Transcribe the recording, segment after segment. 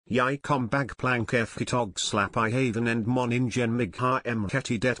jij kom bag plank efkitog slap I haven and mon ingen mig ha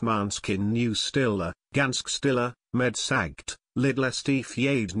ketty det manskin new stiller, gansk stiller, med sagt, lidlest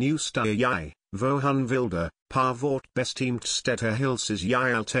jade new stier jij, vohan wilder, parvort besteemt stetter hilses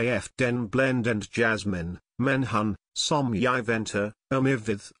jij altf den blend and jasmine, men hun, som jij venter,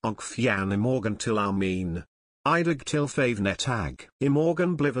 omivith og fjerne morgen til armeen. Idag til favnet ag.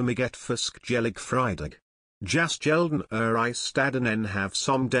 Imorgen bliver mig fusk gelig Fredrik. Jas gelden I staden en have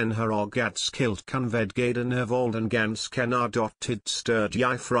som den her og at skilt kan vedgaden volden gansken tid størd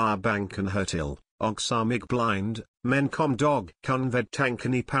jeg fra banken hertil, og samig blind, men kom dog kan ved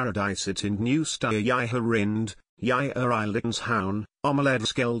tanken I paradiset in new stier jeg herind, jeg I littens havn, omeled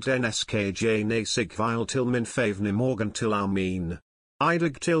skeld en skj nasig vile til min favne morgen til armeen.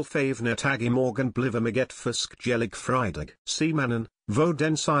 Idag til favnet ag imorgen bliver mig fusk gelig Fredrik. Seemannen, hvor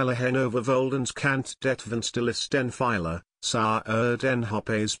den sejler hen over voldens kant det venstelis den fejler, sa den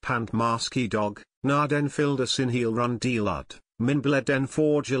hoppes pant maski dog, når den filder sin heel run delad, min bled den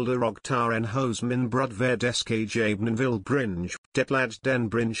forgilder og tar en hos min brud ved skjabnen vil bringe, det lad den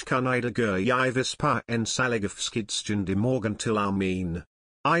bringe kan idag jeg vispa en saligafskidstund I morgen til armeen.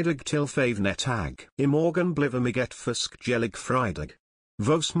 Idag til favnet ag. Imorgen bliver mig fusk gelig Fredrik.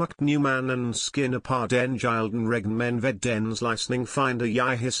 Vosmukt newmannen skin apart den gilden regen men ved dens licensing finder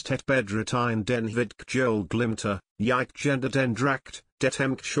jeg histet bedretine den vidk jol glimter, jeg gender den drakt, det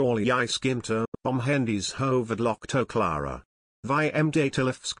emk surely jeg skimter, hendes hovedlokt og Clara. Vi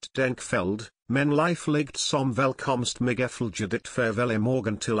datalifskt denkfeld, men life ligt som velkomst mig efterlget farvel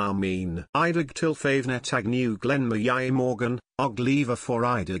morgen til armeen. Idag til favnet ag new glenmer jeg morgen, og lever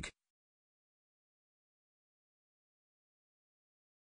for idag,